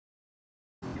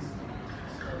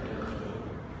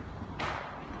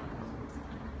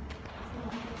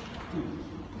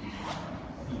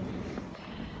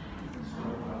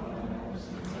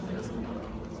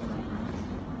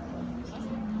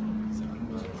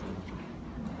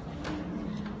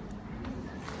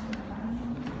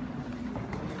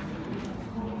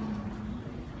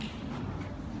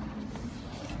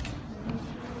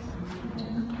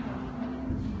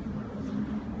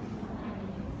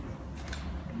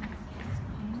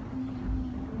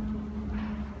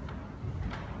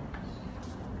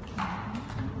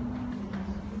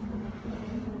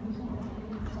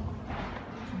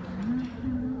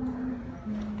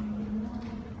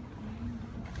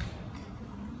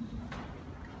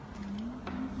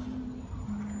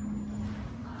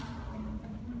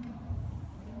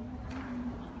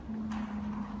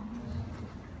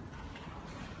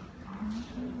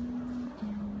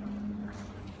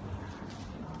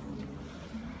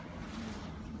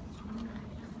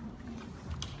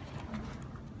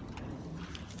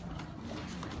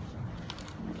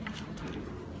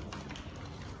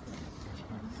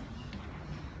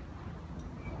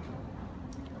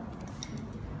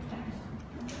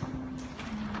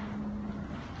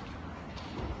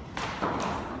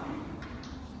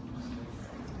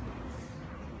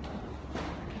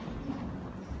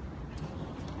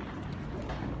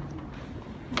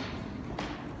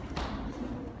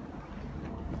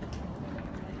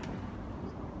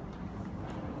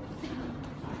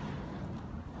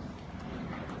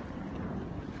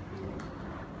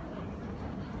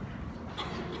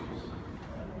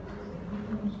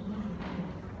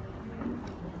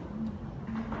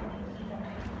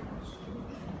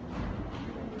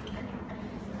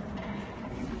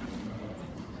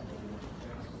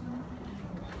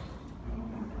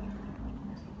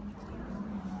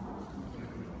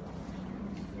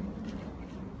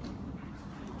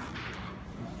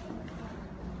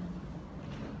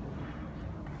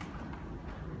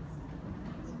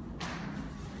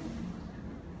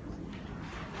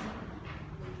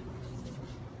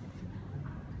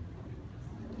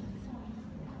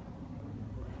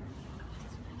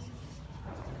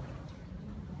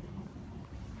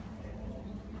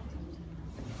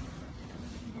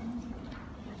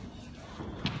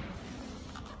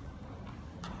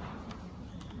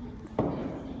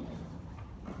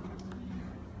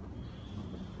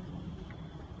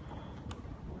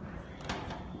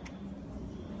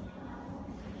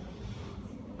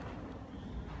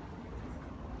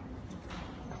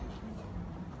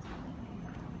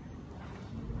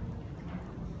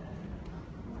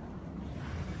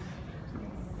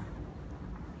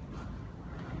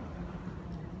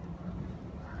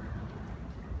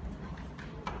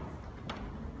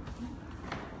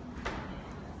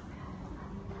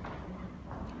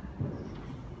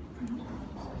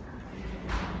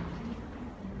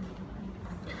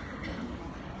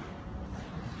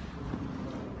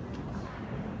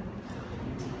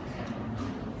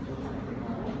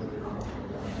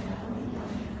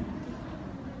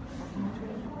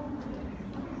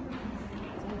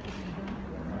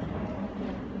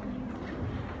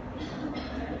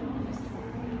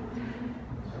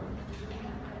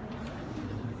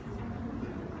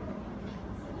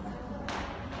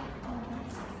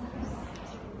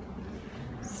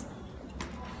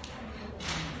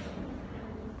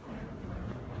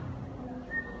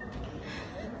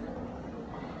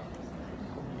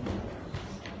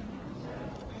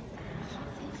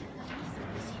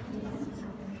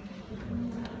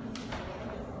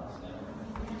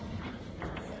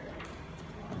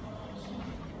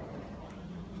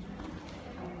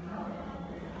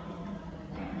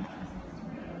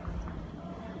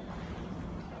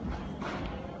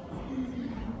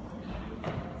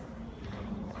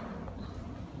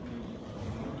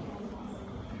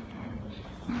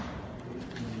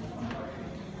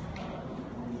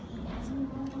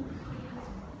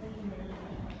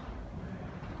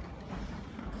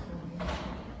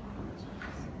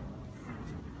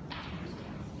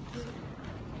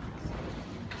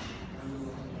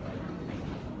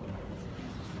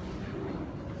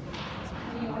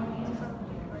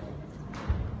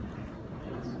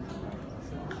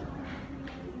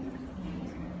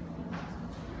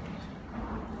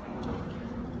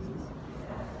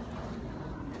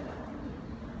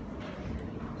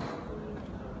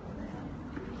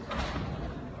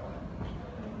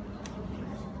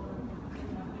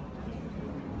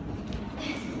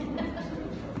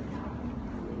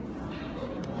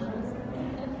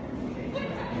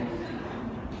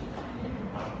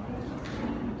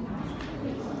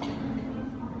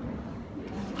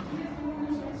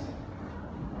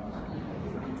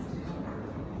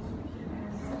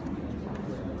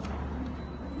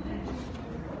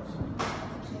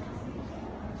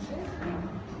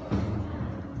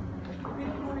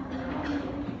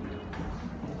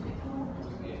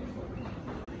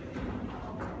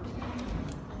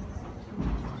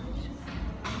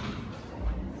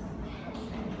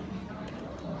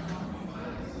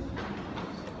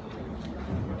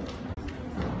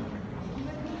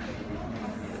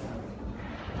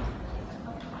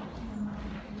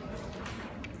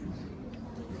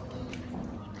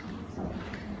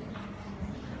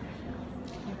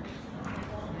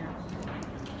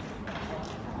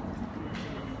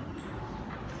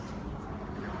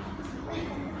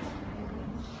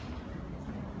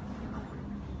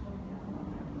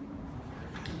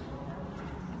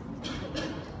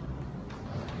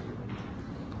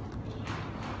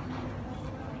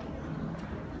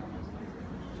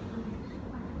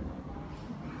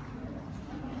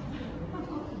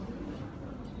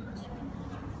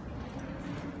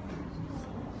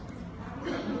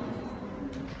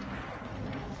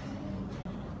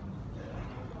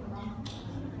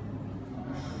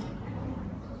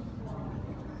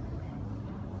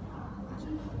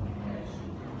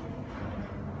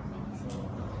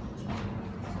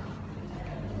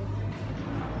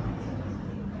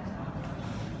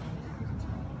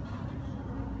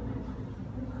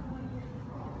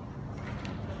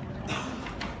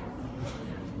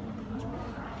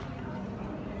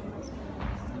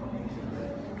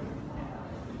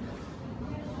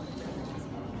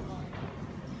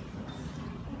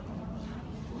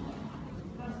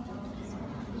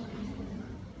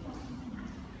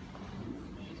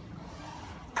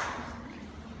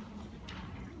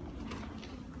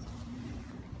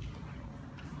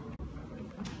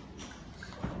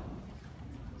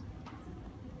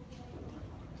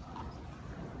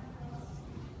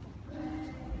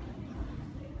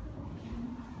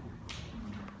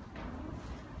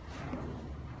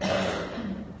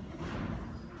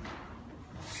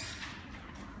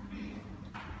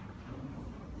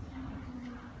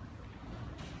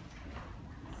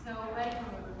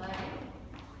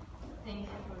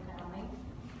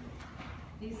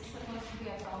This is supposed to be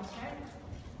a concert,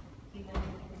 even if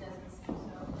it doesn't seem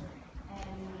so.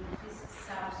 And this is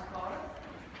our score.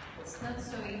 It's not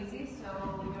so easy, so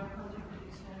your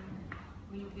contribution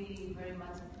will be very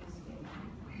much appreciated.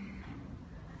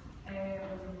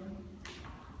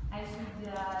 I should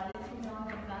let you know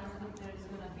in advance that there is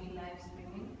going to be live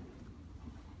streaming.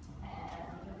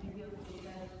 And the video will be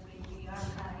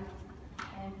archived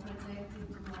and projected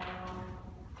tomorrow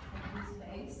at this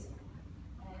space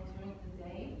during the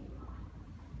day.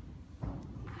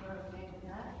 If you're okay with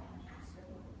that. So,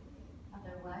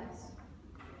 otherwise,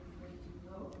 feel free to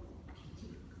go.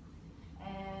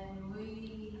 And we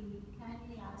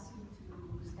kindly ask you to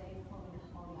stay for the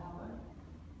whole hour.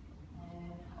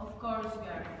 Of course, we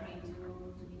are free to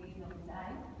leave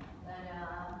anytime, but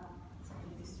it's a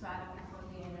bit distracting for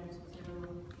the energy to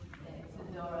if the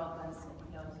door opens and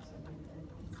closes a bit.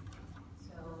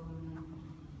 So,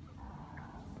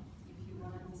 if you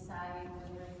want to decide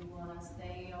whether you want to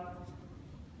stay or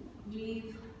leave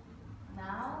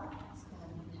now, it's going to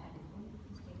be helpful.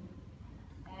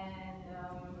 And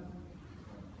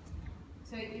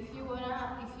so, if you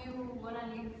wanna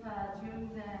leave during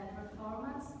the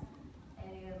performance.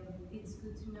 It's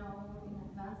good to know in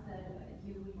advance that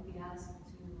you will be asked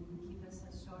to give us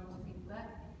a short feedback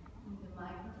in the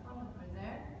microphone over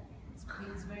there. It's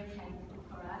very helpful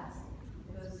for us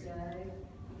because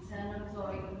it's an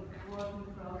ongoing work in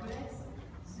progress.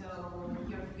 So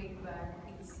your feedback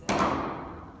is,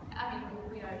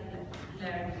 we are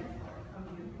learning from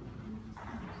you.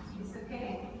 It's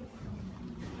okay?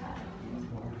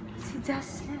 She just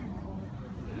said.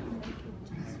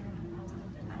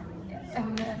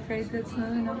 I'm afraid that's not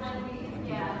an option.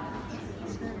 Yeah.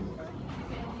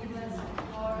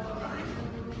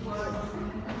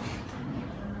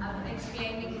 I'm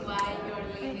explaining why you're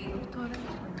leaving.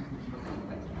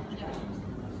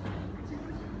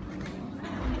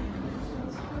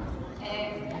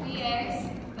 P.S.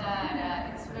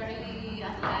 that it's very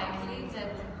unlikely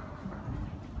that,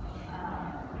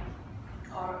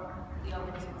 or the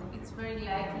opposite, it's very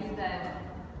likely that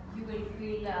you will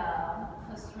feel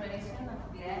frustration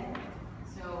at the end,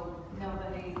 so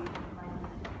nobody might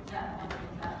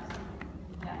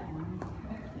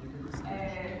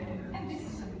and this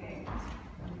is okay.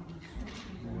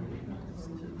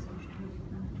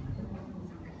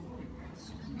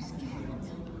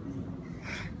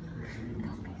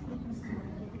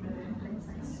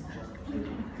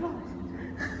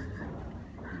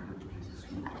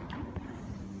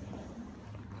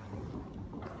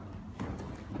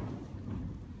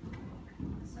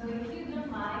 So if you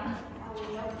don't mind, I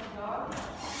would like to go.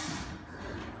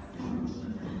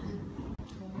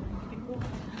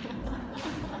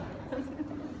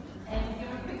 And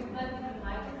you're feedback in the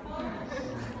microphone.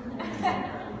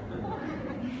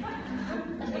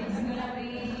 It's gonna be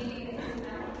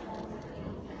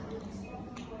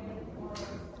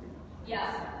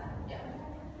yeah.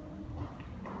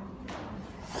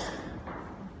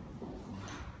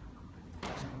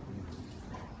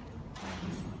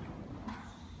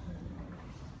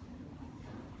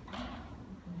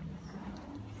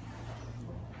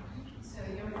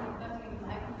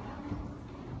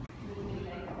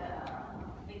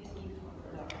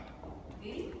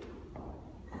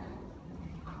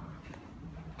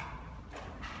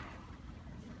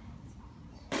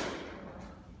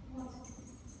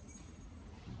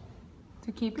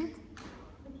 To keep it?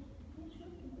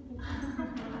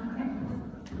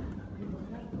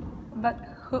 But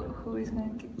who is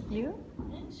going to keep you?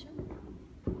 Yeah, sure.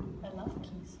 I love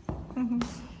keys.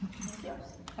 It's yours.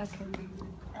 Okay.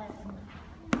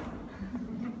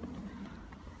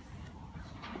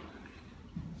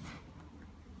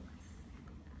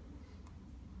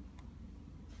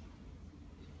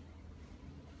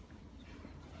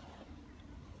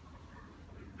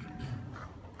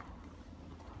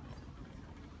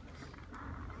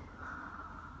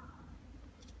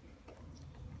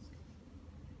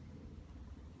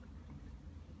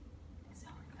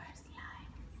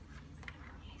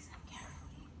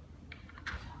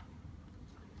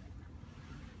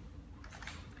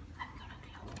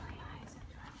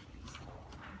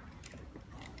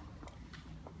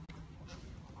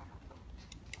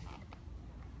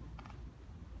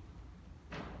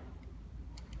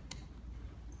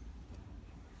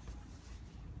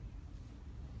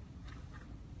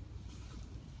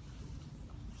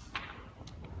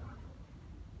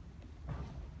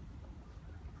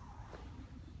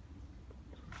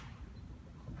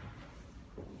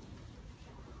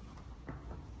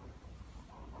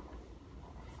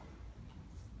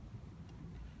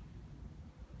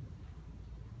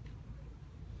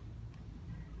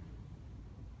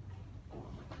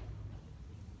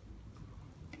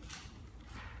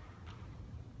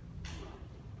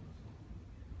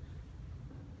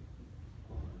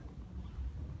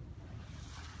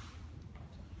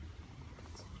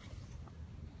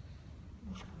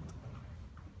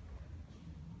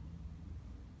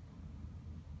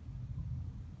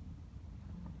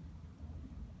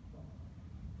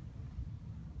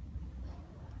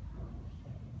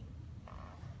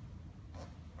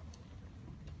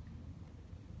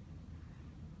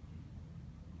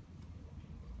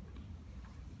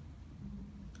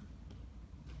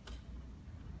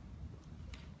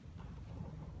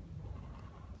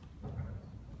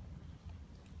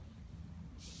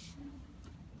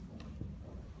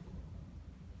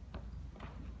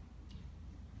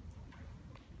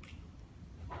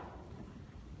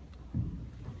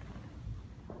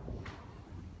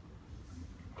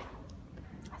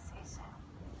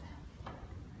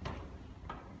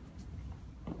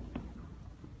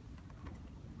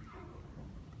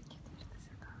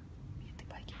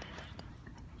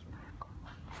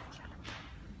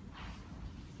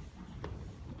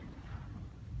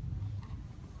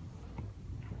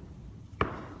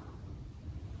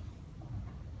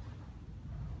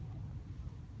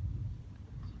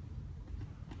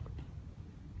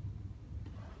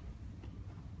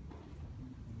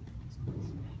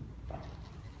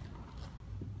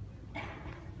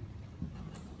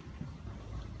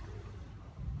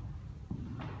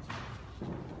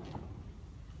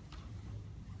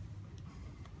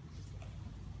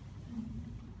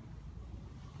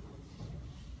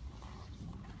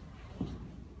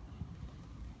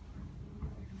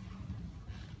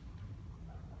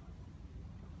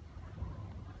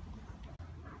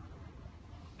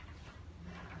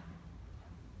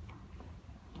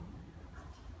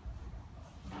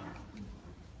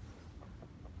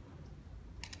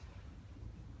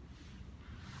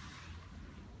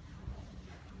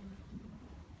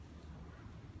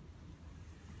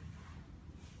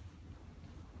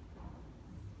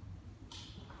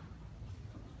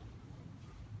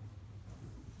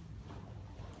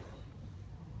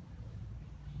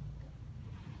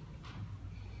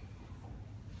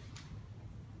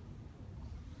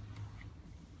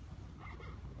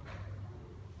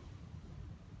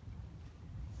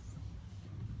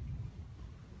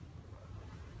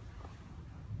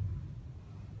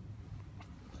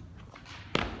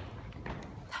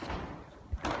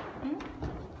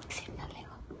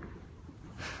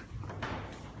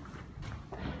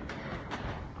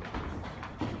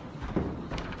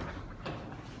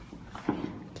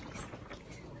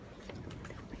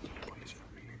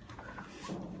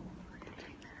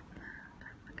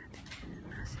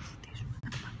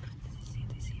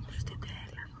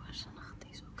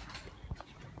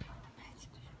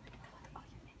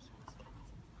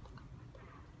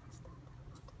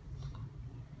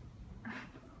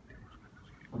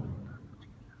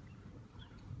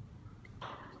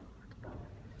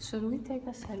 Should we take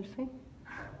a selfie?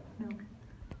 No.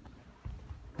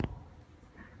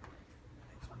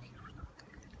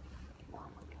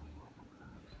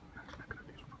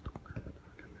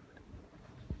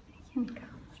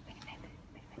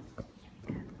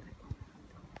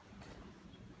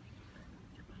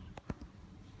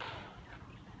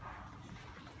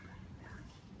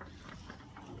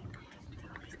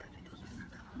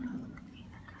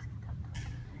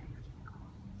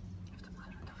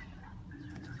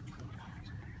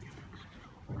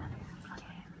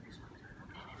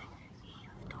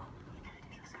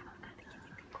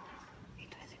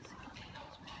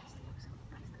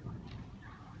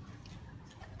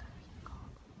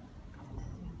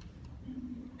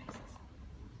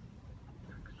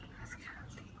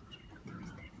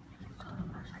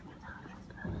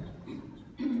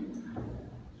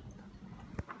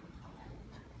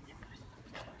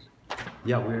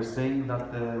 Yeah, we are saying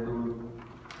that we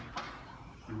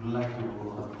would like to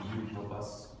have you help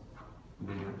us in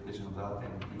the interpretation of that,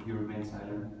 and if you remain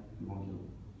silent, we won't help.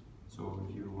 So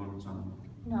if you want some...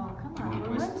 No, come on.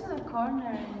 We went to the corner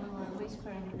and we were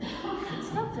whispering.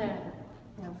 It's not their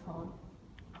phone.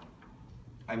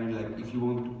 I mean, like, if you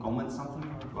want to comment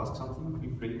something or to ask something,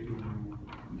 feel free to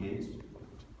engage.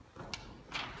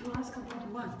 To ask about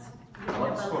what? What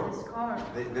About score? the score.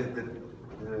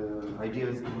 The idea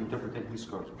is to interpret this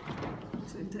score.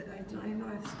 So I know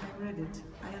I read it.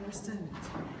 I understand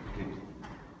it. Okay.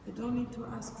 I don't need to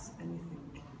ask anything.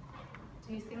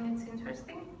 Do you think it's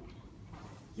interesting?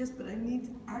 Yes, but I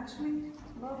need actually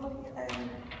normally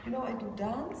I do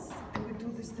dance and we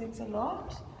do these things a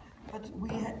lot, but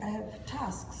I have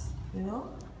tasks, you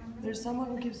know? There's someone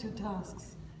who gives you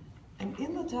tasks. And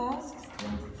in the tasks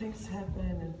then things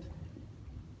happen and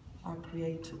are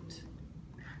created.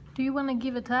 Do you want to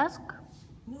give a task?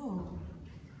 No.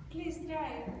 Please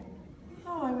try.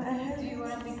 No, I have. Do you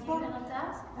want to be given a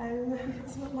task?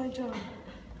 It's not my job.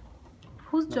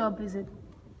 Whose job is it?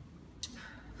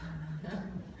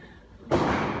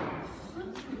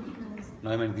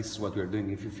 No, I mean, this is what we are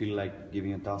doing. If you feel like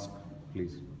giving a task,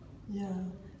 please. Yeah.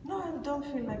 No, I don't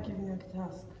feel like giving a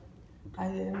task. I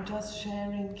am just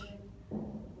sharing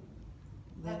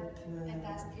that. A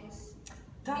task is.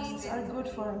 Tasks are good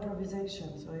for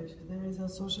improvisation. So if there is a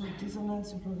social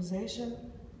dissonance improvisation,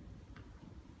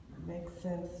 it makes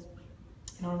sense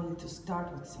normally to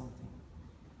start with something.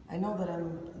 I know that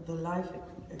I'm the life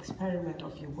experiment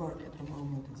of your work at the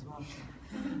moment as well.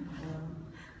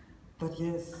 But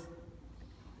yes.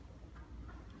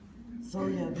 So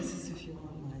yeah, this is if you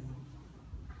want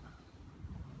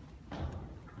my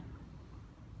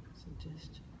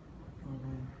suggestion.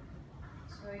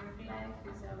 So if life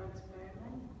is our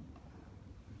experiment,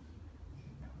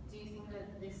 do you think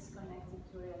that this is connected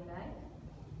to real life?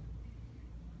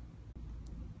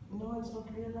 No, it's not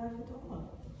real life at all.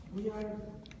 We are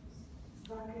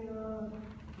stuck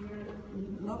we're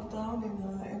locked down in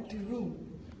an empty room.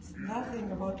 It's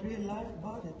nothing about real life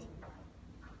about it.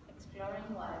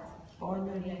 Exploring what? Or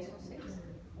maybe Relationships?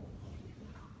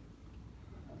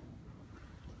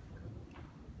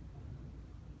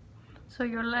 So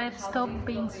your life stopped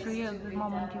being real the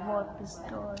moment you walked this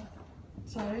door.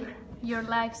 Sorry? Your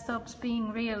life stops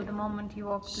being real the moment you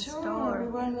walk this Sure, door.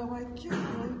 we were in a white cube,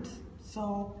 right?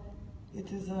 So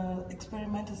it is an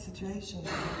experimental situation,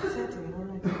 setting,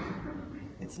 right?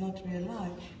 It's not real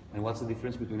life. And what's the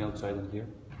difference between outside and here?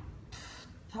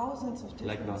 Thousands of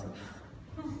Like differences.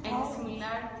 that. Any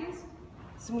similarities?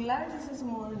 Similarities is a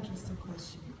more interesting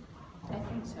question. I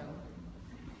think so.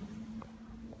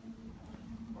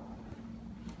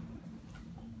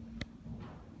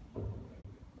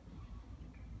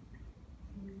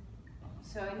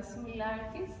 So any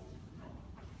similarities?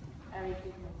 I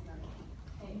repeat myself.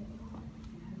 Hey.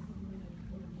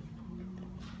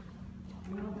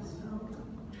 You know this film?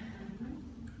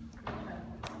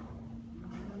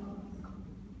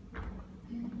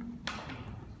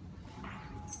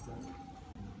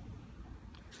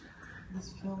 This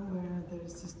film where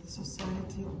there's just the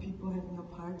society of people having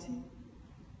a party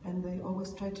and they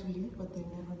always try to leave but they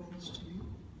never manage to leave.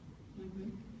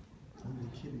 And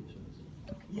they kill each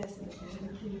other. Yes, they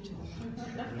actually kill each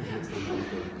other.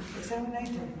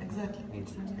 Exterminator, exactly.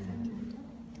 Exterminator.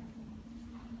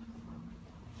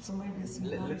 So maybe it's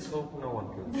Let's hope no one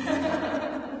kills.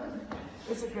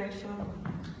 It's a great film.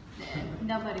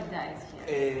 Nobody dies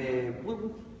here. We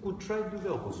could try to do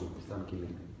the opposite than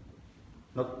killing.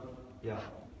 Not,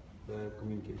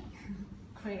 communicate.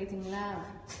 Creating love.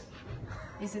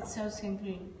 Is it so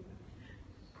simple?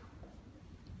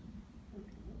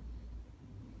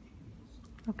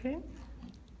 Okay?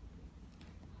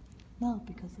 No,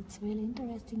 because it's really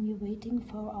interesting. You're waiting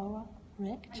for our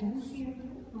Reactions?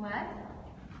 What?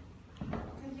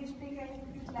 Could you speak a little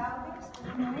bit louder?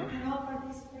 No. Over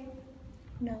this thing?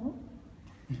 No.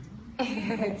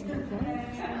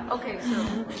 Okay, so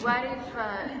what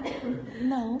if...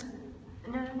 No.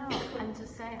 No. I'm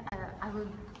just saying, I would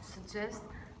suggest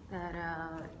that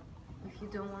if you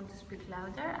don't want to speak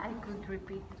louder, I could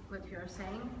repeat what you're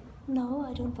saying. No,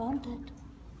 I don't want that.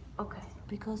 Okay.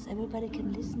 Because everybody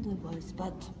can listen to the voice,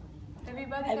 but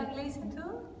Everybody can listen to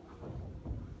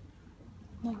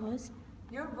my voice?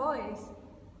 your voice.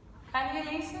 Can you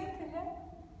listen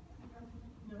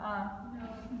to her?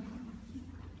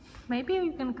 Maybe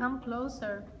you can come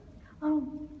closer. Oh,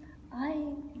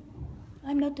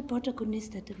 I'm not the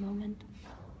protagonist at the moment.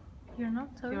 You're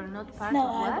not sorry? You're not part No,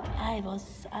 of what? I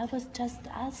was just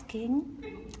asking.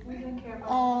 We don't care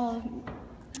about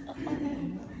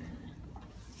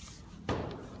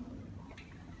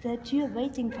That you're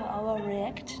waiting for our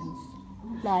reactions,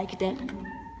 like that.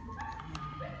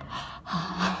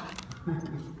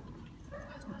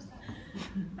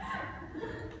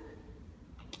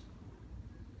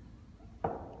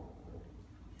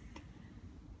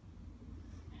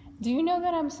 Do you know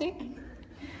that I'm sick?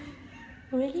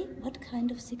 Really? What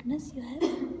kind of sickness you have?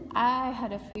 I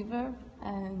had a fever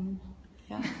and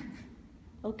yeah.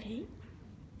 Okay.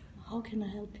 How can I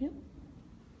help you?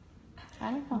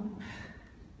 I don't know.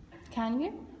 Can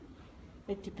you?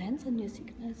 It depends on your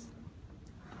sickness.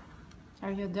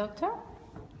 Are you a doctor?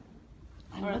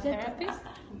 I'm Or a not therapist?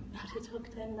 I'm not a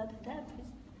doctor, I'm not a therapist.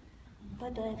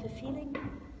 But I have a feeling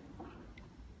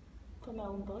for my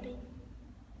own body.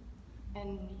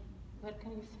 And what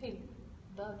can you feel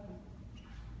about me?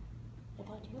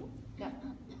 About you? Yeah.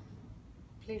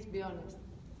 Please be honest.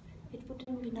 It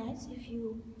would be nice if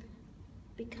you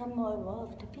become more aware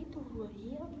of the people who are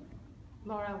here.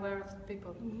 More aware of the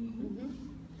people.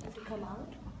 And to come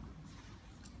out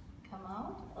Come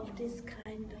out. of this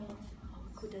kind of, how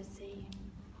could I say?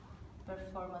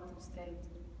 Performative state.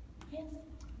 Yes.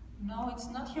 No, it's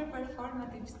not your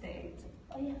performative state.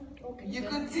 Oh yeah, okay. You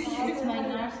could see It's my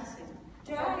narcissism.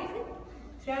 Try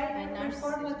My the narcissism.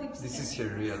 performative state. This is her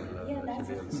real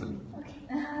self. Okay.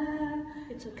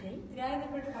 It's okay. Try the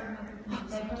performative mode.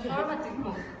 The performative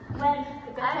mode. Well,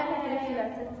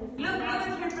 Look at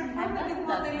your performative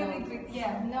mode a little bit.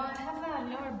 Yeah. No, I have a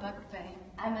lower back pain.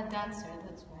 I'm a dancer,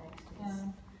 that's why.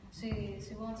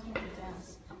 She wants me to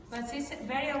dance. But she's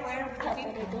very aware of the but I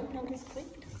people. don't know the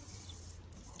script.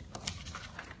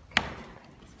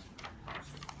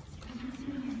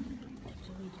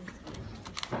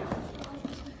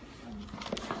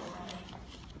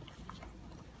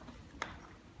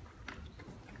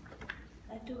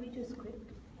 I have to read the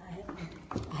script. I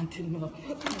haven't until now.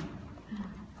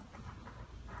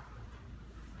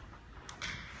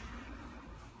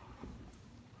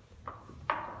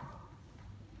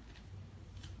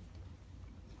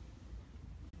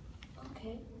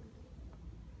 Okay.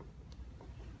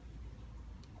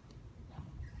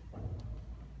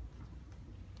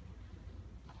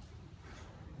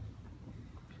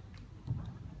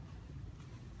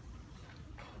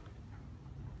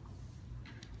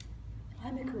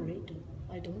 I'm a curator.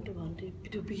 I don't want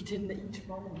to be in each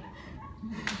moment.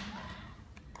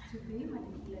 To be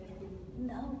manipulated.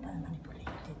 No, but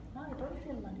manipulated. No, I don't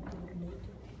feel manipulated.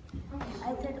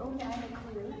 I said only I'm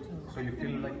a curator. So you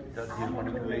feel like that you're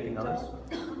manipulating others?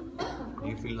 Do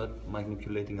you feel that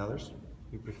manipulating others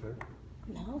you prefer?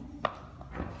 No,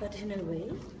 but in a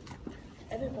way,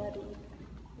 everybody,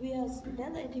 we are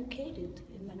well educated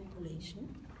in manipulation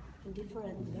in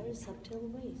different, very subtle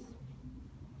ways.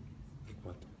 Like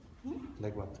what?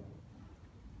 Like what?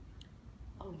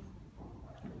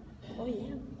 Oh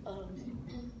yeah,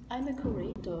 I'm a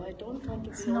curator. I don't want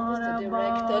to be always the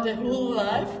director the whole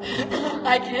life.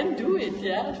 I can do it,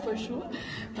 yeah, for sure.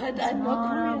 But I'm more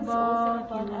curious also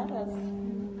about others.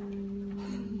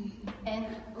 And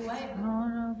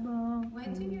why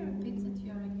do you repeat that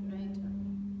you're a curator?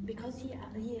 Because he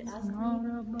asked me,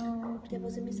 there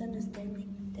was a misunderstanding.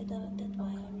 That's why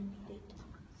I repeated.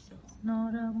 So.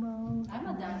 I'm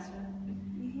a dancer.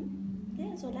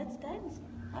 Yeah, so let's dance.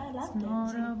 I love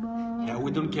dancing. Yeah, we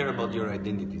don't care about your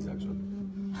identities actually.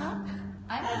 Huh?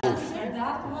 I'm a dancer.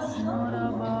 That was not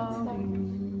about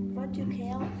What you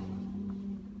care?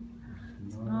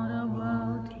 It's not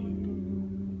about you.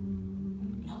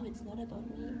 No, it's not about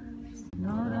me. It's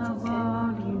not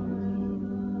about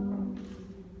you.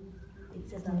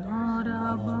 It's about Not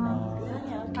about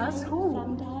yeah, us who?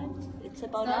 Sometimes it's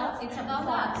about No, us. it's about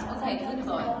us. Okay, good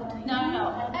boy.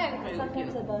 No, I agree with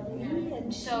Sometimes you. about me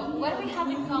and So, what do we have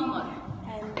in common?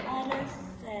 and Alice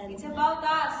and It's about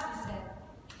us, he said.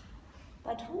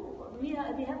 But we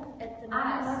have at the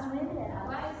moment not really us.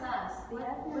 Why is us? We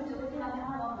have not What do really we have in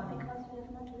us common? because we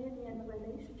have not really a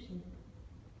relationship.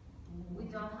 We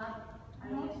don't have a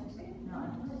relationship? No.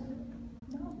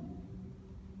 No.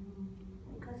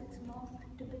 Because it's more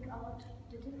to pick out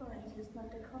the differences,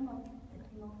 not the common at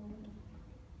the moment.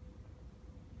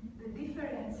 The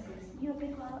differences? You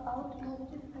pick out more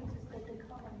the differences than the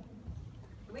common.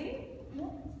 We?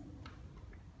 Yes.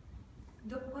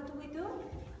 What do we do?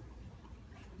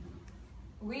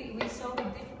 We solve the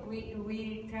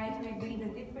we try to agree the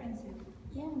differences.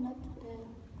 Yeah, not the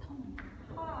common.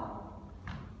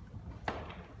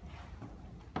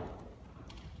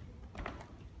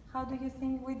 How do you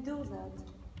think we do that?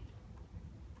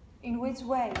 In which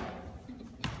way?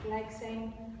 Like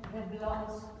saying the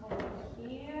blondes over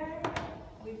here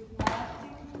with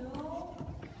Mattin too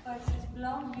versus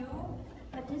blonde you.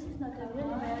 But this is not a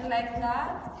really very like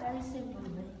that. Very simple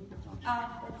way.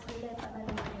 Let's relate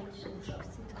analyzations of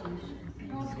situations.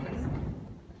 Okay.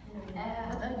 But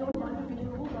I don't want to be the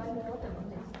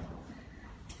protagonist.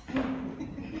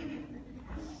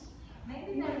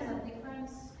 Maybe there is a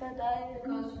difference,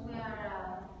 because we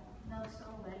are not so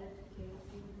well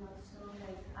educated, not so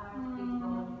like art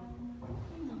people,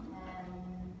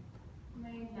 and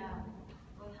maybe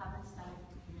we haven't started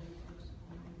to be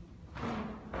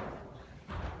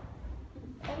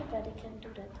Everybody can do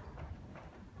that.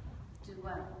 Do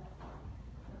what?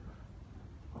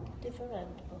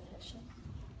 Different professions.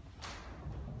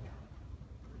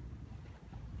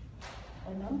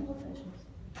 Or non-professions.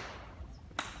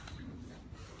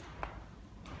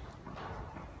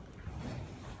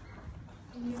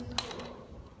 In your school,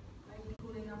 are you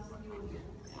cool enough for the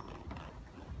audience?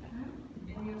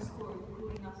 In your school, you're cool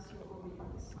enough for your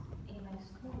audience? In my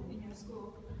school? In your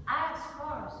school.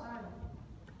 Score, sorry.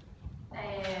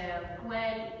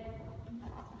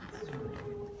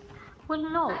 Well,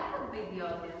 no. I could be the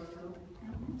audience too.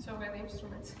 So we're the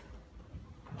instruments.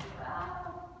 We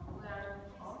are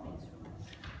all instruments.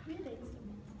 We're the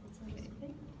instruments. That's what you say.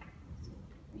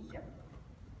 Yep.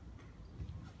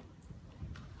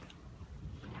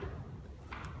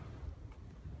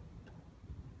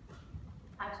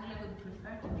 Actually, I would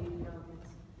prefer to be the audience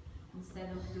instead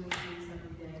of doing this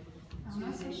every day. I'm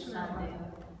not so Tuesday, sure Sunday.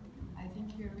 about that. I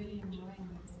think you're really enjoying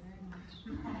this very much.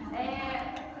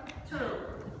 True.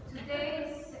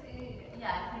 Today's, I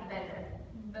feel better,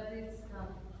 but it's not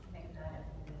like that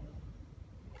every day.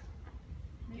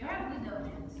 You're a good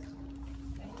audience,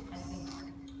 I think.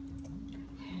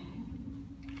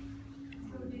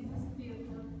 So this is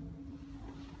theater.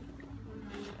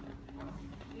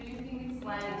 Do you think it's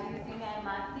why? Do you think I'm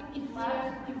acting?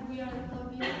 If we are the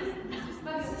audience, this is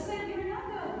But she said you're not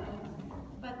the audience.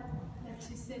 But like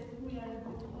she said, we are a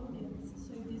good audience,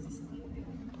 so this is theater.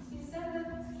 She said that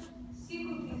she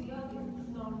could be the audience.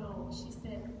 No, she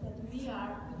said that we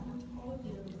are a good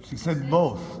audience. She said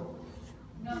both.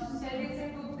 No, she said it's a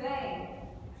good day.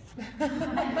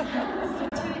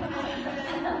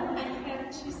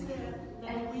 And she said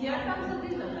that we Here are. comes the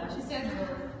Dissonance. She said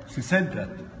She said that.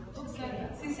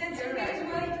 She said today's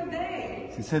well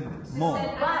today. She said more. She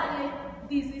said what?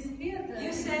 this is theater.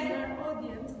 You said- we are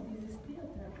audience. This is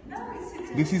theater. No,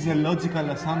 it's This is a logical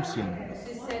assumption.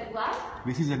 She said what?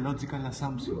 This is a logical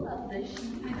assumption.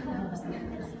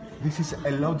 This is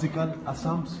a logical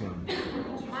assumption.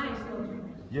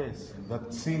 Yes,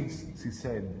 that since she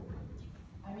said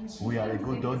we are a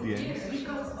good audience.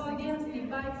 Because audience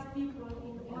divides people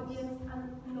in audience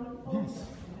and non-audience.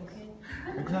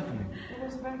 Yes, exactly. It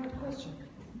was a very good question.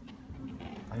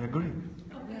 I agree.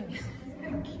 Yes.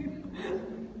 Thank you.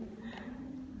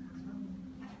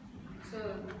 So,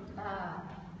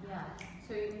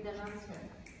 so you need an answer.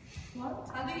 What?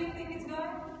 How do you think it's going?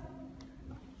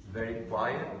 Very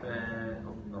quiet and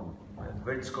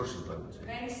very discursive, I would say.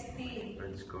 Very still.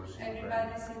 Very discursive.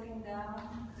 Everybody sitting down.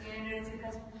 The energy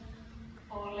has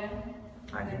fallen.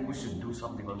 I think we should do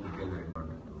something all together in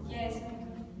order to Yes.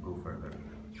 go further.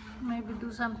 Maybe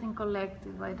do something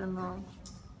collective, I don't know.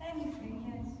 Anything,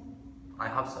 yes. I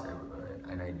have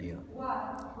an idea.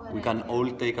 What? We can all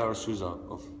take our shoes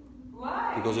off.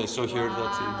 Why? Because I saw here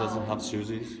that it doesn't have shoes,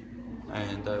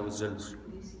 and I was jealous.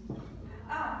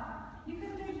 You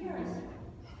can take yours.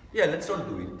 Yeah, let's all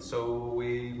do it. So we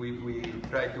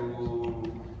try to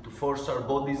force our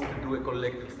bodies to do a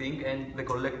collective thing, and the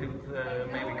collective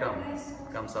maybe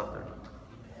comes after.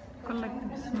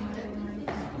 Collective.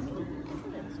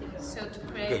 So to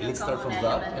create Okay, a let's start from common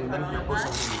that, element and then for we all propose of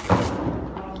us.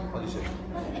 something. What do you say?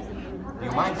 Do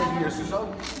you mind taking your shoes out?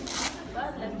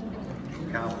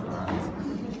 Come on.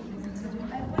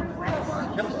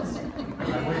 Help us.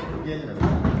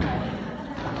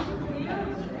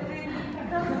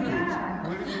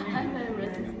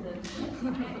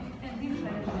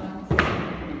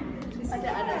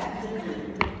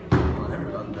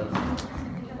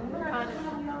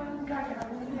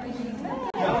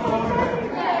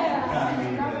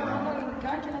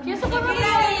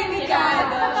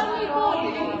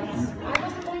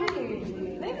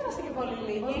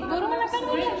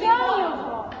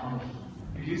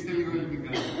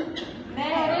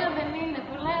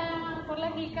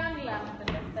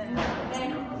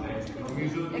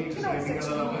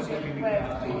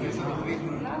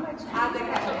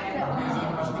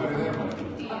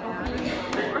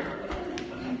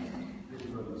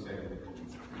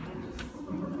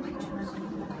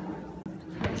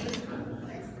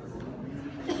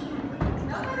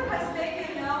 Nobody has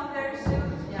taken off their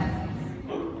shoes yet.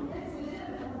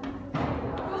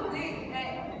 Put the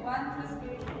one plus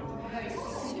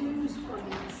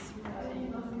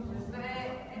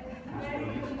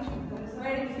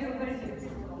very few.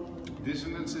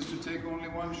 Dissonance is to take only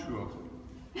one shoe off.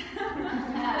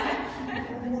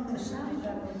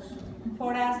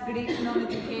 For us Greek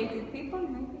non-educated people,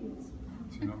 maybe it's...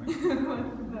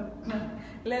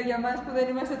 Λέω για μας που δεν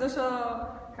είμαστε τόσο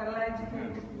καλά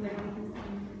educated.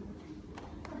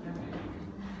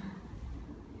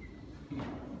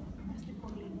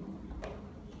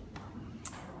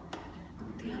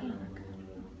 Τι άλλο να κάνω.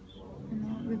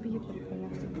 Δεν πήγε πολύ καλά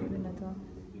αυτό που είναι δυνατό.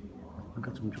 Να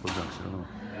κάτσουμε πιο κοντά, ξέρω εγώ.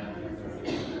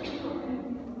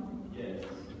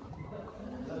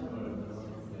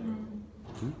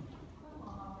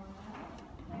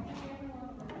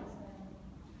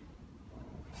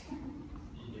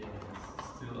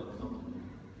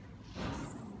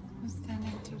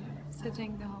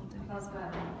 Sitting the whole day.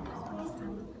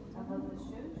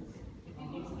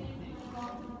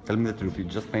 Tell me the truth, you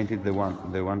just painted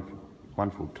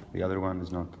one foot, the other one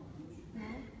is not.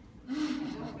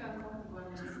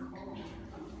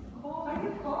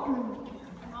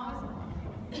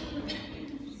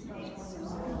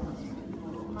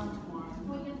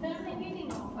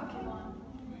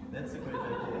 That's a great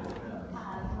idea.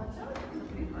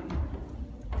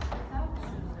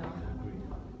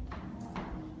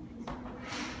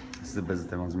 Εσείς δεν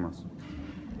παίζετε μαζί μας.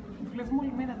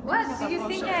 What do you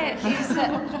think is?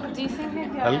 Do you think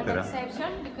that you're an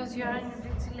exception because you're an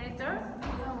invigilator?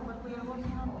 No, but we are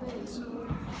working on this.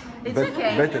 It's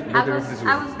okay.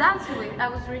 I was dancing with. I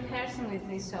was rehearsing with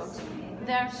these songs.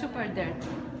 They are super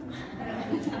dirty.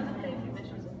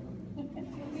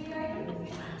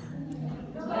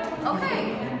 Okay,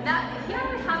 here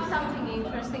we have something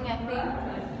interesting. I think.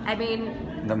 I mean.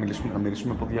 Να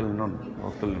μιλήσουμε πόδια αλληνών.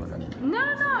 Αυτό λέω να κάνουμε. No,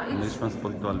 Να μιλήσουμε στα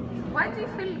πόδια του άλλου. Why do you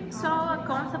feel so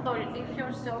uncomfortable if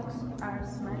your socks are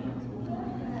smelly?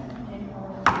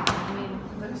 I mean,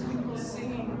 there's people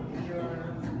seeing your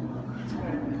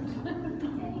experiment.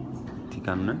 Τι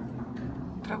κάνουνε?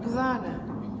 Τραγουδάνε.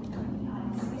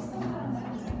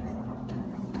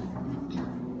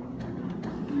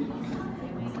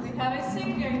 We have a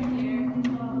singer here.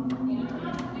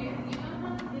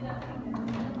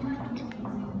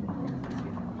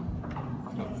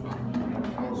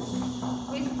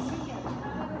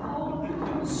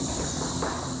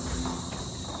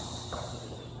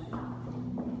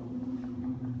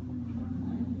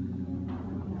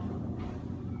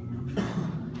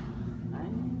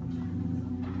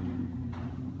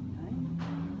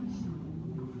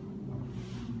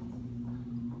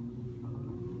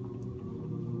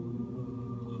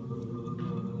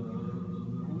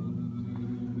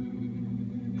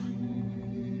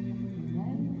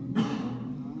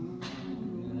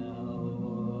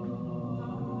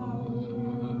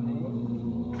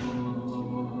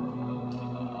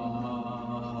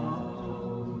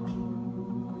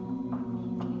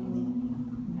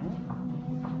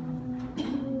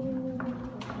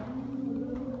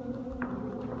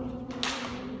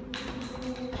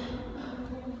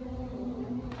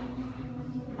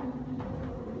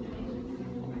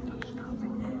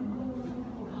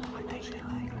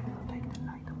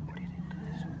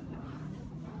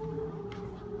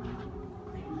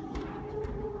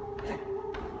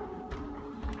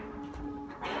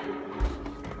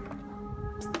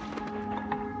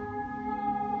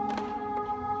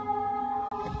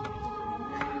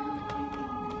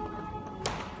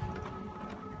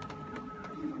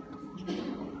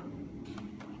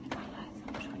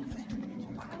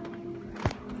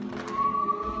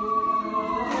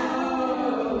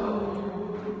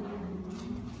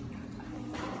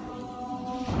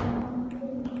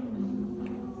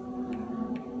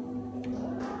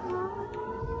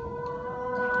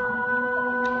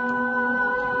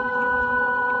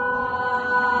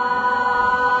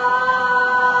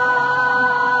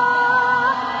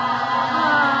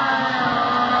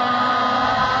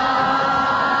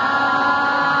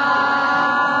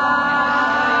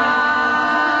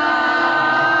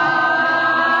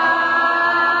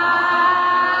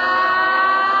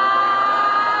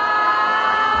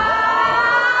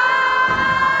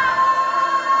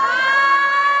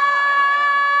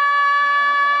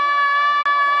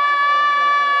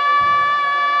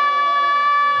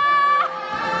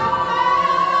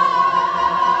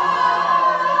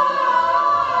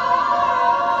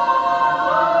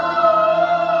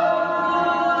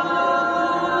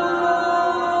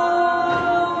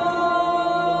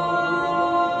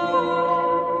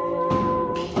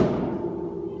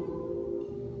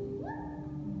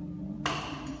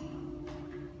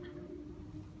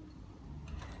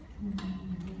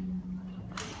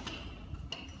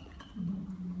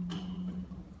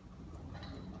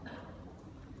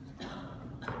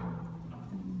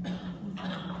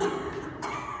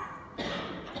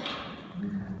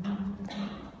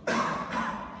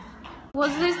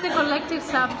 Was this the collective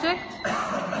subject?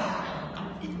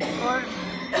 Or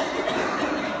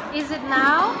is it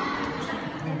now?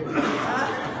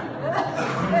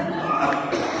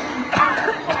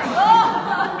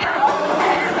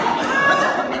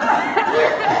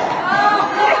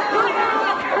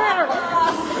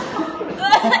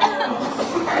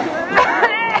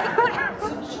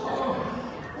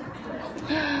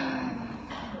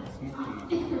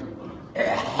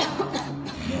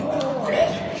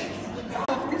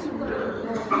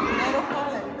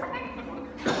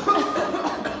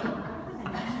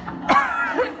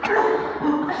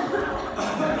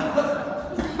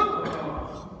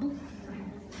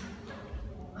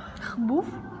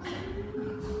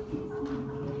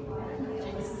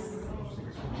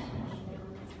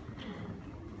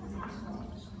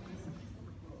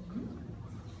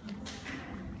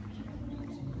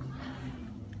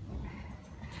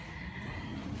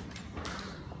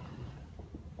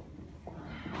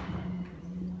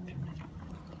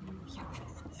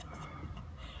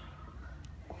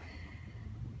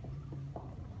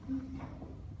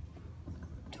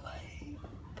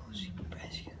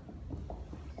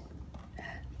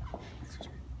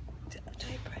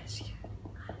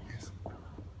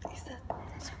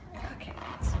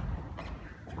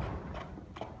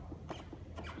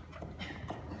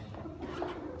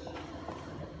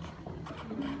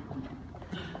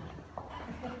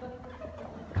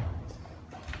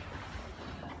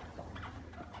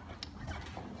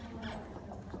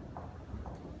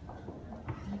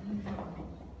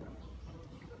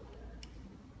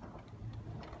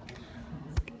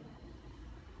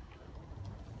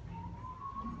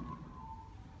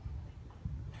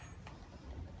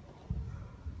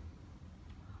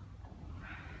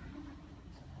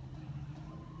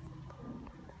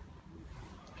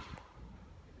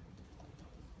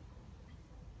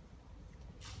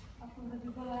 The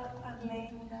people are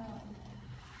laying down.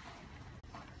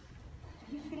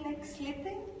 Do you feel like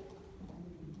sleeping?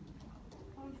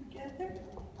 All together?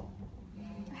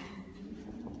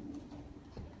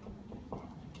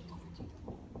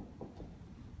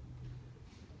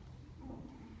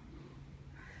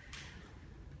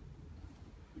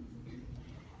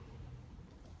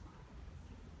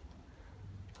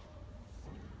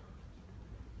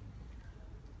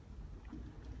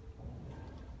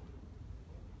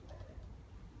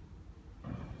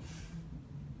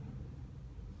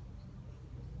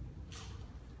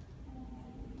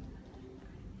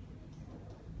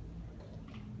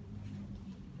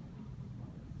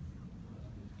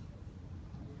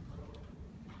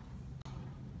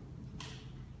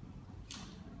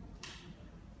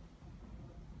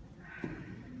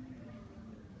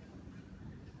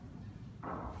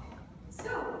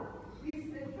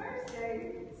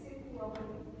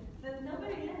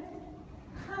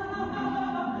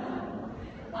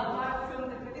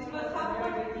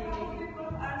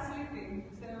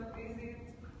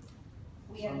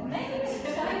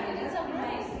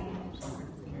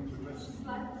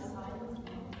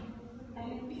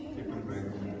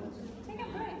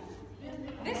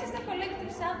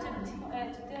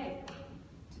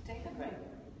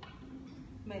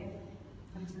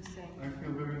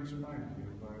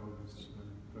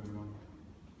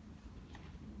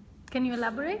 Can you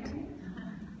elaborate?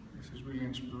 This is really an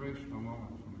inspirational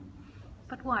moment for me.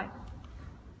 But why?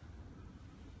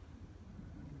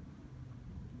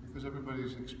 Because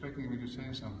everybody's expecting me to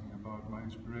say something about my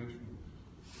inspiration.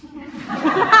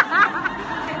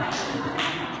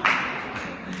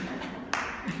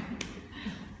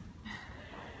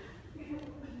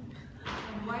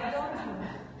 Why don't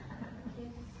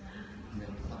you?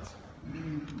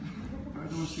 I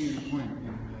don't see the point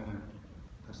in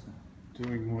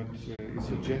doing what is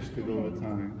suggested all the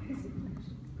time.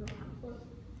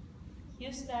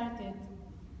 You started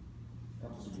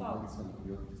thoughts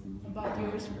about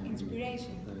your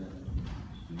inspiration.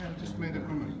 Yeah, I just made a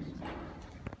comment.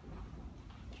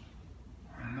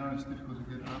 And now it's difficult to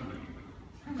get out of it.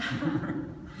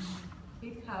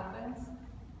 It happens.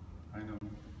 I know.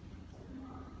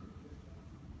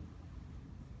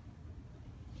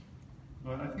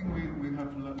 But I think we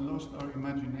have lost our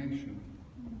imagination.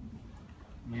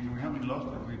 I mean, we haven't lost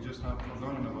it, we just have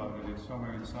forgotten about it. It's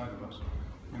somewhere inside of us.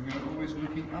 And we are always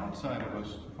looking outside of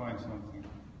us to find something.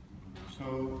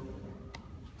 So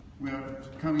we are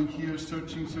coming here,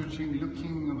 searching,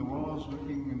 looking on the walls,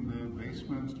 looking in the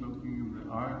basements, looking in the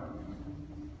art,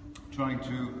 trying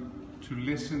to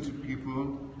listen to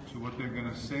people, to what they're going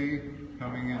to say,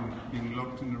 coming in, being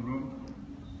locked in a room.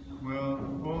 Well,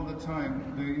 all the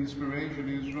time, the inspiration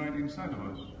is right inside of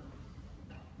us.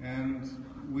 And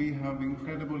we have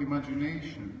incredible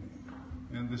imagination.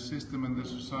 And the system and the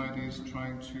society is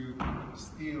trying to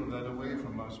steal that away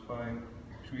from us by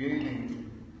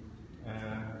creating,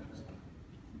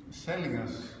 selling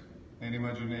us an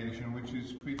imagination which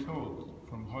is pre-told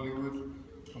from Hollywood,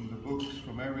 from the books,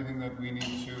 from everything that we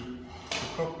need to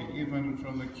copy, even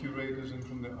from the curators and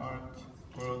from the art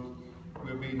world.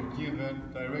 We're being given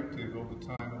directive all the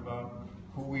time about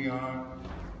who we are,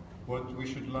 what we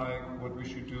should like, what we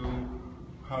should do,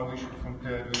 how we should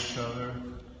compare to each other.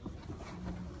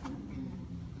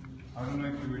 I don't know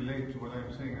if you relate to what I'm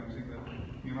saying. I'm saying that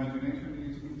the imagination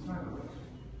is inside of us.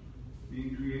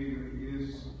 Being creative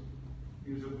is a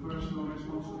personal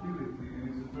responsibility, and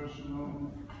it's a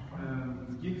personal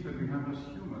gift that we have as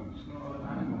humans. No other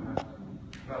animal has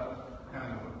that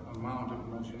kind of amount of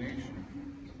imagination.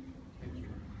 Thank you.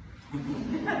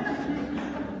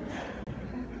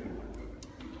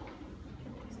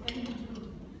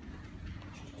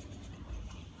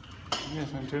 Yes,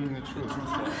 I'm telling the truth. I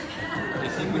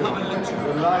think we have a lecture.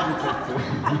 The lie detector.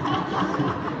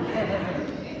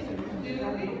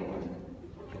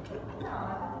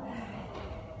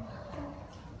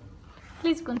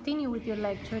 Please continue with your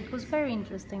lecture. It was very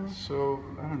interesting. So,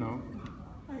 I don't know.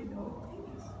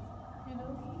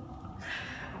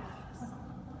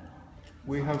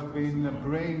 We have been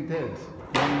brain dead.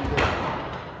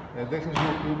 Δεν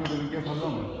χρησιμοποιούμε τον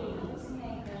εγκέφαλό.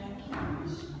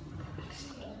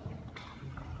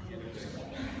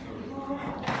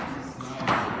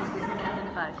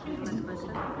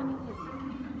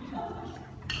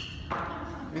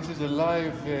 This is a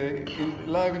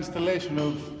live installation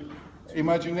of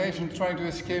imagination trying to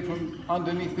escape from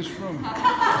underneath this room.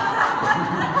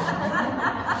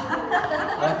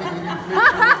 I think we can fit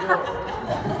through the door.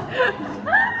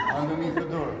 Underneath the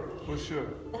door, for sure.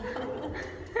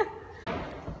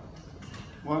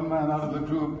 One man out of the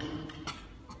group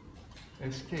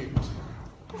escaped.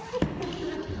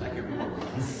 Like a book.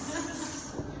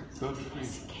 Got free.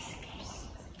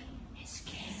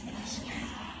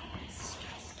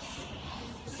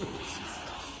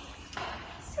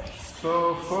 So,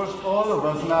 of course, all of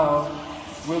us now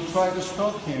will try to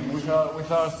stop him with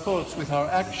our thoughts, with our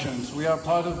actions. We are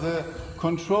part of the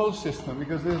control system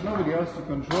because there's nobody else to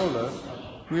control us.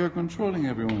 We are controlling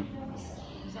everyone.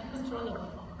 Is that controllable?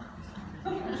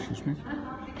 Excuse me?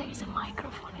 There is a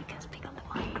microphone. You can speak on the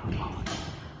microphone.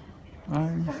 I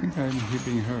think I'm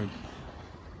being heard.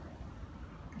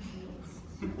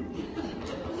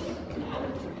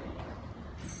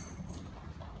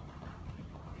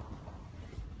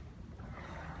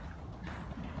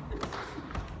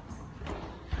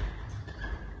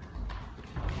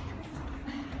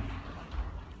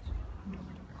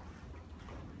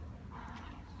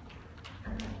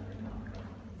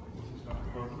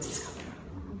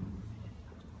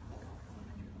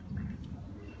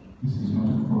 This is not a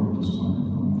cordless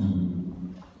microphone, is it?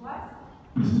 What?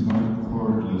 This is not a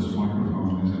cordless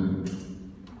microphone, is it?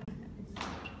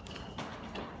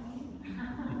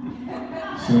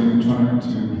 So you're trying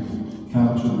to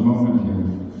capture the moment here.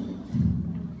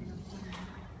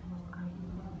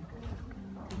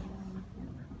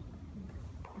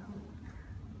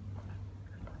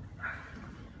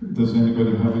 Does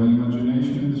anybody have any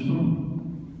imagination in this room?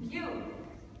 You.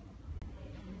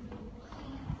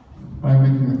 I'm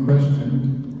making a question,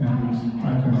 and I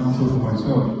can answer for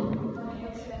myself.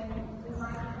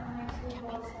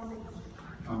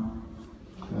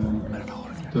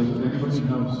 Does anybody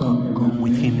have some imagination?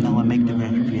 With him now, I make the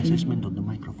reassessment on the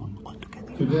microphone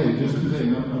altogether. Today, just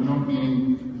today, I'm not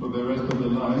meaning for the rest of their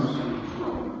lives.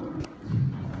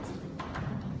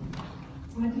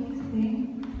 What do you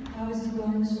think? How is it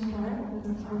going so far with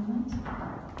the performance?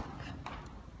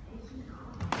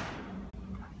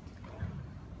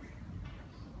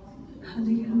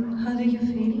 How do you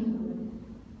feel?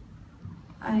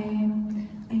 I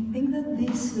think that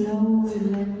this low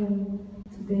level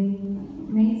today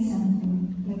made something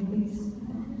like this.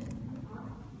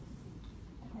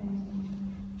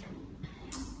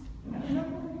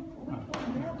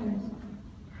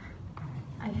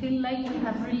 I feel like we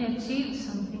have really achieved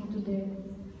something today.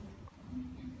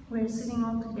 We're sitting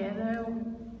all together,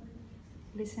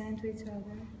 listening to each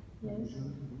other. Yes.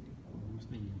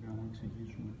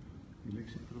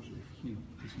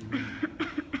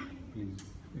 Yes.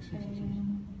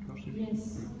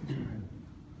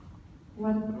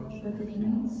 What it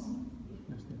means?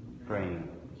 Praying.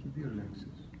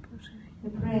 The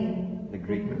pray. The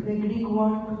Greek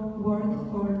word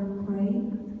for pray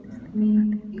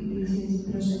is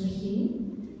prosephi,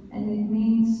 and it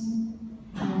means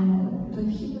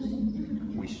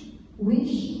wish.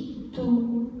 Wish to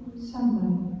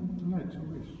somebody. Right, to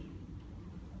wish.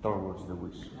 towards the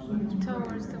wish.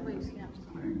 Towards the wish, yeah.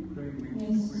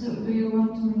 Yes, so do you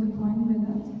want to make a point with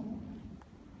that?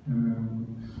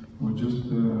 Or just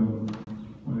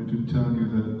wanted to tell you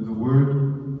that the word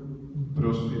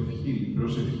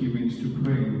prosevchi means to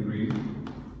pray in Greek,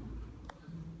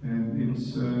 and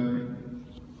it's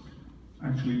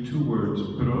actually two words,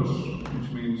 pros,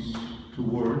 which means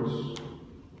towards,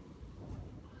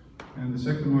 and the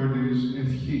second word is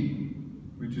efchi,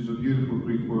 which is a beautiful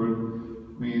Greek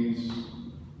word, means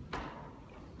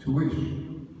to wish.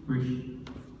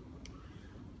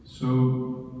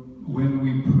 So when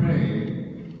we pray,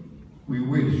 we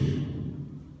wish,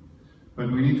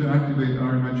 but we need to activate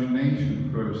our imagination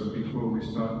first before we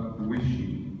start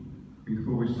wishing,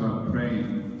 before we start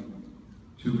praying,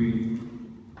 to be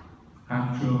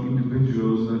actual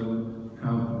individuals that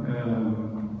have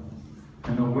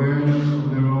an awareness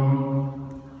of their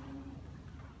own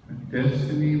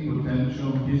destiny,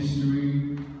 potential,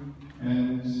 history,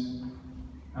 and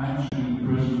action in the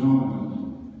present moment.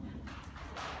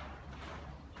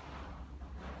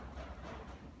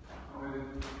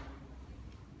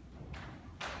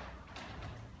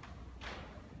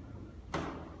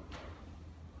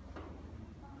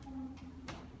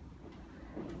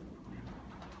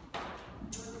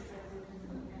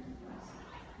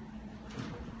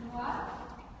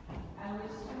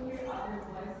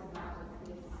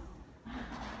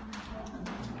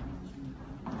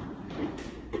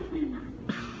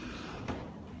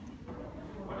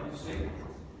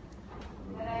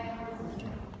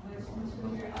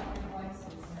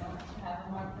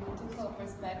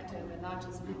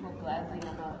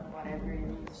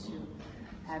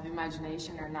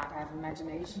 Imagination or not have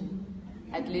imagination.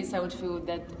 At least I would feel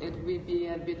that it would be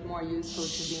a bit more useful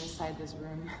to be inside this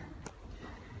room.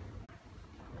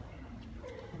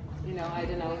 You know, I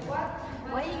don't know.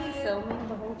 Why are you filming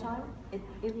the whole time? It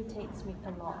irritates me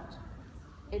a lot.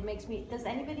 It makes me, does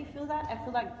anybody feel that? I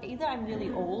feel like either I'm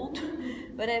really old,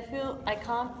 but I feel I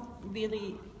can't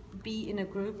really be in a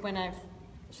group when I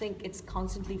think it's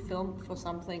constantly filmed for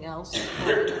something else,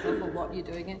 or for what you're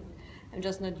doing it. I'm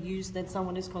just not used that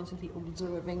someone is constantly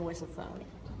observing with a phone.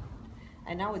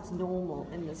 And now it's normal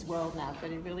in this world now,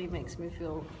 but it really makes me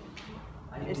feel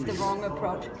it's the wrong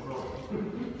approach.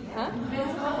 Huh?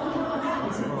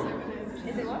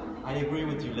 Is it what? I agree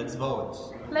with you, let's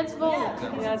vote. Let's vote.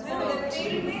 Yeah, let's vote.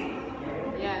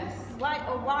 Yes. Why?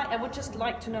 I would just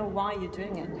like to know why you're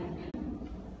doing it.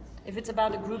 If it's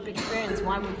about a group experience,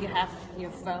 why would you have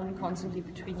your phone constantly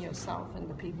between yourself and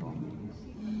the people?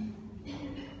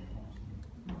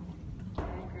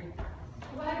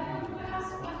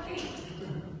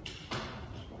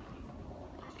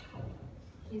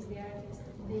 He's the artist.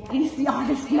 He's the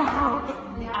artist now.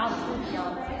 The artist is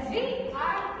the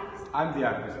artist. I'm the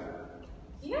artist.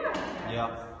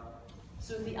 Yeah.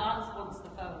 So the artist wants the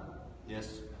phone.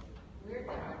 Yes. We're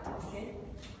the artists. Okay.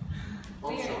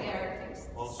 We are the artists.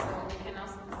 Also. So we can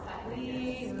also decide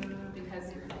because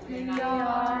if we're We not are the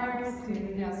artists,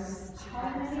 we artists. how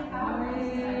many hours?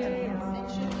 Then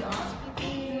should we all speak?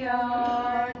 We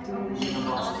are the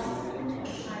artists.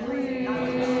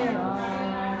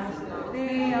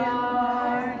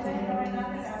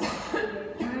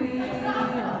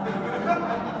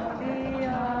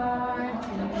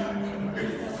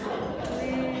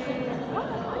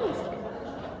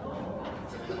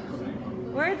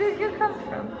 Where did you come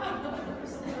from?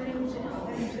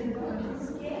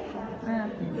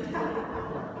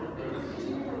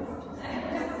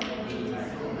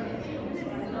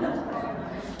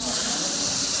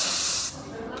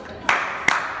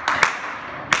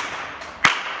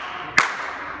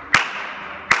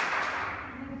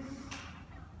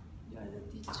 You're the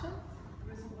teacher?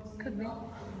 Could be.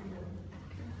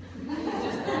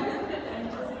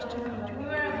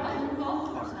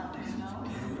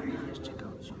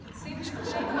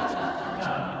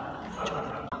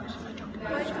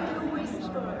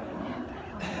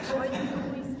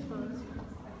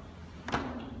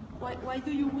 Why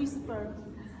do you whisper?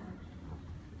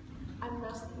 I'm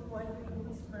asking why do you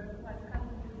whisper? Why can't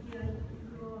you hear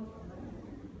your...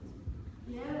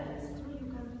 Yeah, it's true, you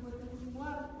can do whatever you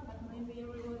want, but maybe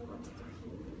everyone wants to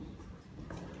hear.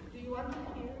 Do you want to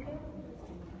hear them?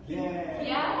 Yeah.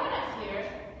 Yeah, I want to hear.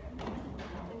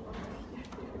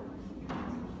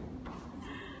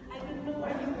 I don't know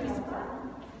why you whisper.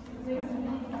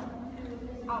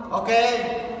 Okay,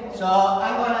 so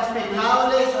I'm going to speak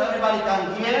loudly so everybody can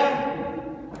hear.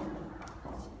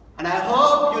 And I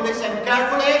hope you listen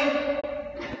carefully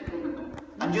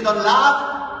and you don't laugh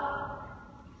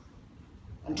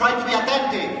and try to be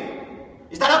attentive.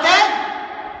 Is that okay?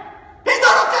 Is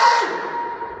that okay?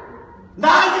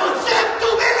 Now you seem to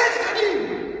be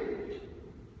listening!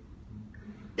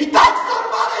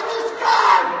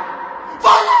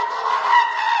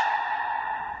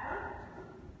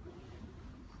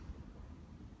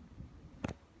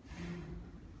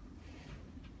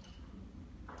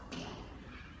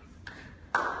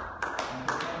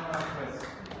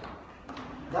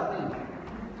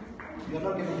 are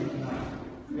not getting it tonight.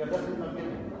 We are definitely not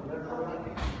getting it. We are not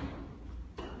getting it.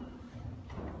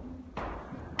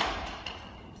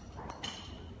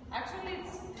 Actually,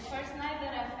 it's the first night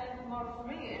that I felt more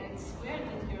free, and it's weird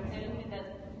that you're telling me that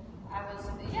I was,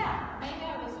 yeah, maybe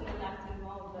I was in an active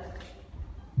mode, but...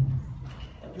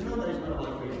 But you know that it's not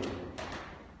about freedom.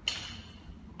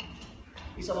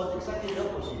 It's about exactly the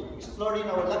opposite, exploring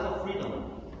our lack of freedom.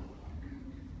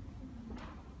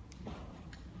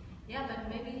 Yeah, but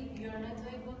maybe you're not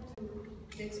able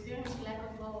to experience lack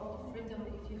of freedom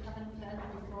if you haven't felt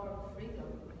before freedom.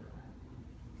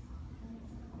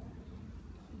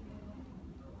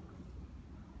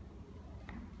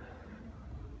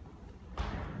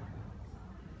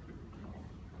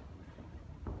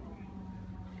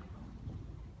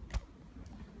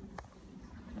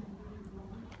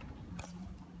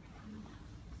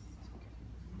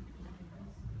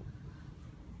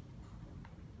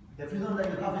 The freedom that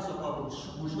you have is of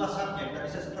a bourgeois subject that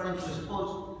is just trying to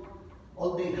expose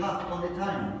all they have all the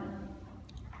time.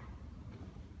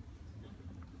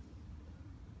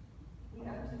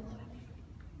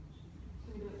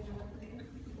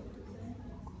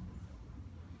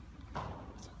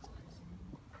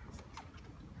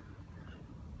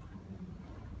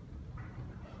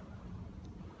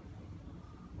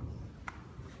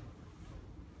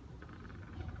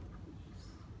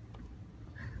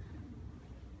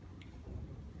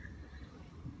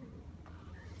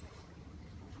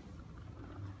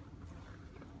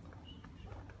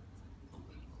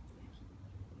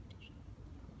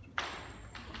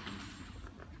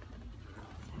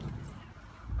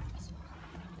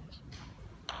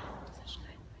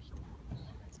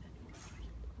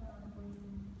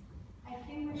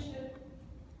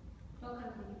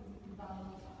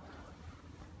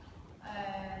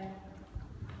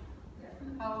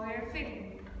 How we're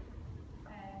feeling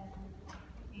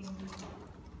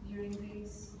during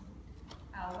this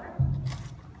hour.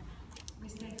 We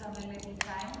still have a little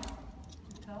time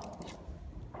to talk.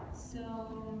 So,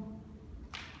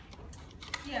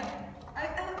 yeah,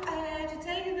 to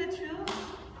tell you the truth,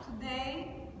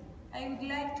 today I would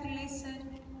like to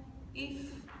listen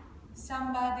if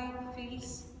somebody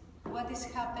feels what is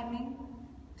happening,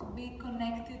 to be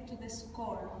connected to the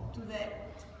score,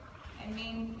 I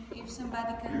mean, if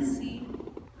somebody can see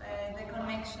the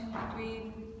connection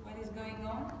between what is going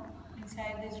on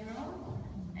inside this room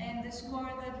and the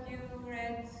score that you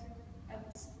read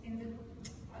at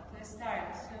the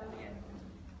start. So yeah,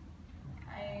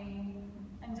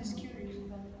 I'm just curious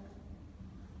about that.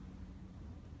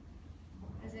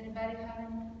 Does anybody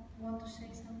want to say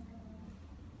something?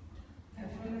 I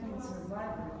feel like it's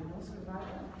Survivor. You know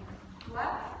Survivor?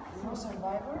 What? You know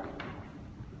Survivor?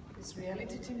 This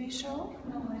reality TV show?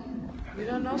 No, I don't. You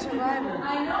don't know Survivor?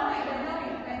 I know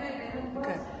it.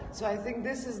 Okay, so I think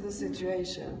this is the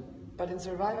situation, but in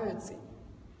Survivor it's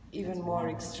even more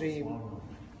extreme.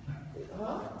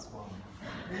 Huh?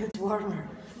 It's warmer.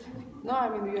 No, I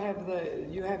mean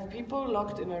you have people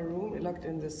locked in a room, locked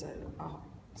in this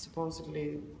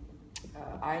supposedly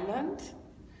island,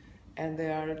 and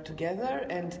they are together,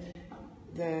 and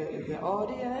the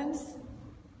audience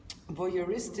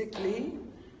voyeuristically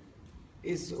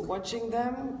is watching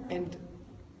them, and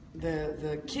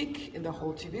the kick in the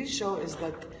whole TV show is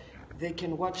that they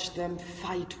can watch them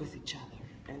fight with each other,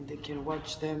 and they can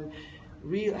watch them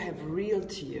have real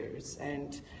tears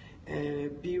and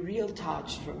be real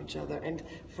touched from each other. And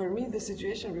for me, the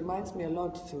situation reminds me a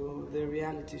lot to the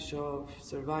reality show of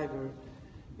Survivor.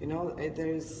 You know,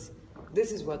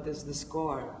 this is what is the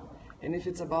score. And if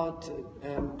it's about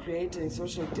creating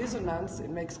social dissonance,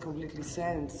 it makes completely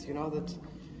sense, you know, that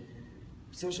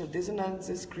social dissonance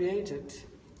is created.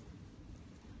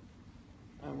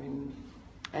 I mean,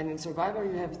 and in Survivor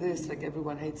you have this, like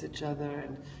everyone hates each other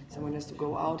and someone has to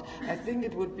go out. I think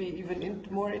it would be even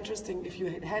more interesting if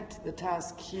you had the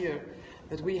task here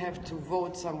that we have to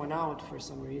vote someone out for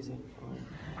some reason.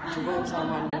 Or to vote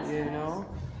someone,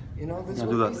 you know, this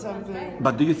would be something.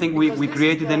 But do you think we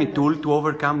created any tool to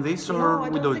overcome this, or no, I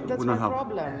don't we think that's don't my have?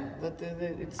 problem. That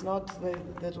it's not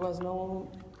that was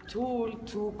no tool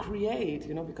to create,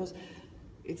 you know, because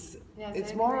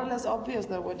it's more or less obvious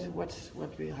that what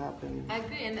will happen. I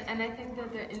agree, and I think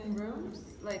that in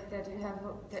rooms like that you have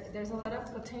there's a lot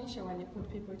of potential when you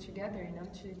put people together, you know,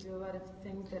 to do a lot of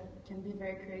things that can be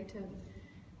very creative,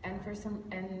 and for some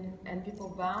and people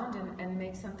bound and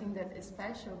make something that is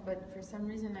special. But for some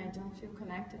reason I don't feel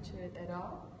connected to it at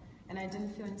all, and I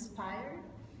didn't feel inspired.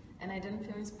 And I didn't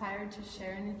feel inspired to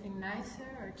share anything nicer,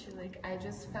 or to I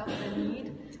just felt the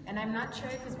need. And I'm not sure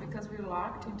if it's because we're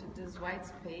locked into this white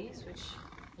space, which,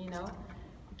 you know,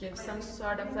 gives some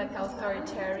sort of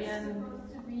authoritarian.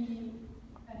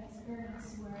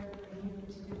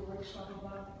 workshop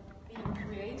about being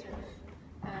creative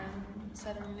and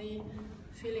suddenly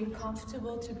feeling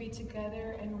comfortable to be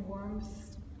together and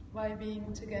warmth by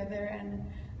being together and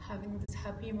having this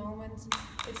happy moment.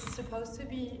 It's supposed to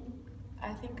be,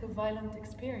 I think, a violent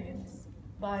experience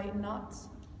by not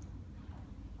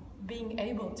being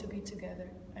able to be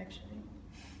together, actually.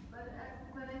 But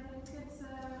I think it's,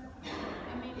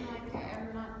 I mean, like,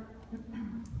 I'm not...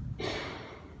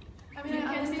 I mean, you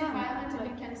I can be understand, violent and like,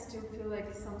 you can still feel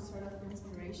like some sort of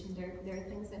inspiration. There are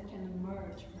things that can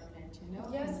emerge from it, you know?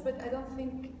 Yes, but I don't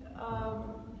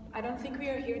think we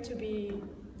are here to be,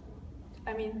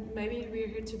 I mean, maybe we are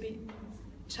here to be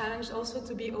challenged also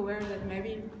to be aware that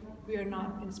maybe we are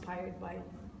not inspired by,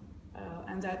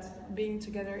 and that being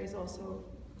together is also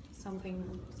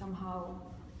something somehow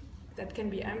that can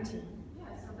be empty.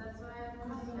 Yeah, so that's why I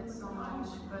love it so much.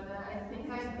 But I think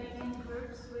I've been in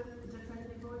groups with different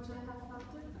people which I have felt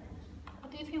different.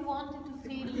 But if you wanted to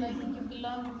feel like you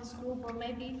belong to this group, or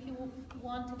maybe if you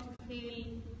wanted to feel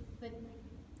that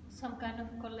some kind of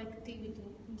collectivity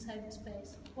inside the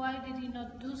space, why did you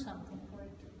not do something for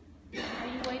it? Are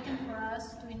you waiting for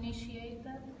us to initiate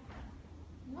that?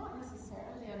 Not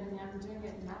necessarily. I mean, I'm doing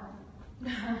it now. Do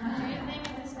you think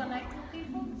it is connecting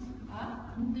people?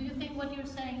 Do you think what you're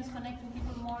saying is connecting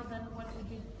people more than what you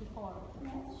did before?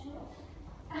 Yes, sure.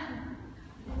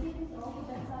 The thing is also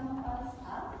that some of us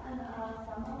act and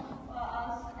some of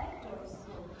us actors.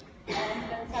 And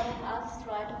when some of us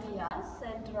try to be us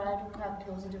and try to come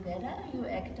closer together, you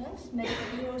actors make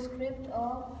your script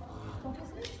of, what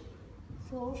is it?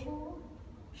 Social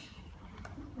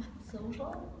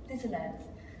dissonance.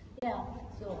 Yeah,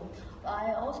 so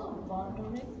I also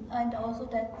wondering, and also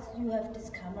that you have this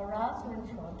camera in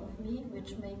front of me,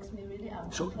 which makes me really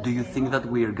uncomfortable. So, do you think that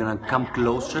we are gonna come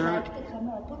closer? I don't like the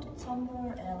camera, put it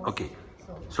somewhere else. Okay.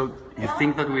 So, you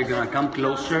think that we're gonna come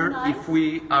closer if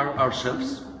we are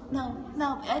ourselves? No,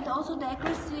 and also the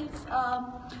aggressive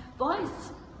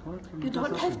voice. You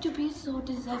don't have to be so,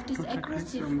 have this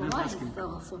aggressive voice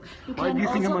also. Why do you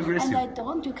think I'm aggressive?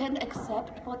 And you can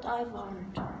accept what I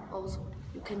want also.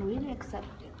 You can really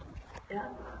accept it. Yeah?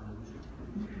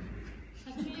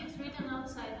 Actually, it's written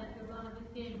outside that you're going to be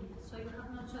filmed, so you have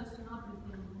no choice to not be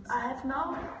filmed. I have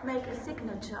now made a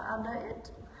signature under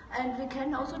it, and we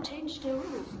can also change the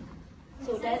rules.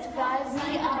 So that's why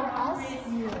we are us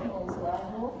here also, I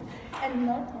hope, and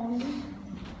not only...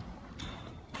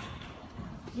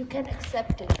 You can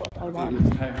accept it, what I want.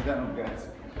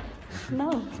 No.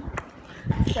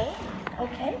 So,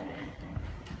 okay?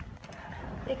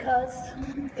 Because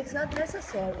it's not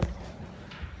necessary.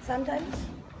 Sometimes.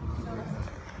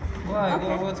 Why?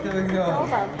 Okay. What's going on?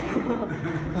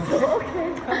 So, okay.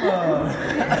 Come on.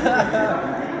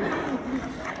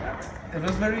 It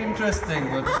was very interesting,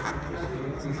 but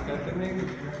what is happening?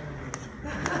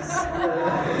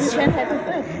 You can have a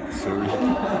break. Sorry.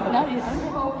 No, you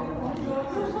don't.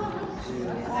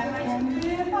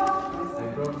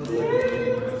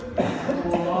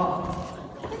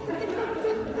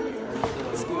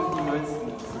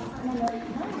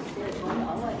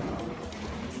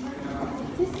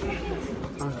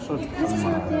 This is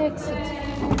not the exit.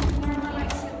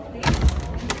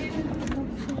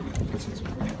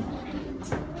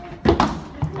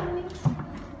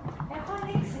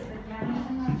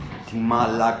 Τι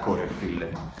μαλάκο ρε φίλε.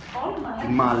 Τι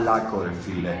μαλάκο ρε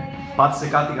φίλε. Πάτσε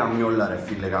κάτι γαμιόλα ρε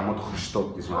φίλε, γαμώ το Χριστό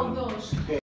της μάλλον.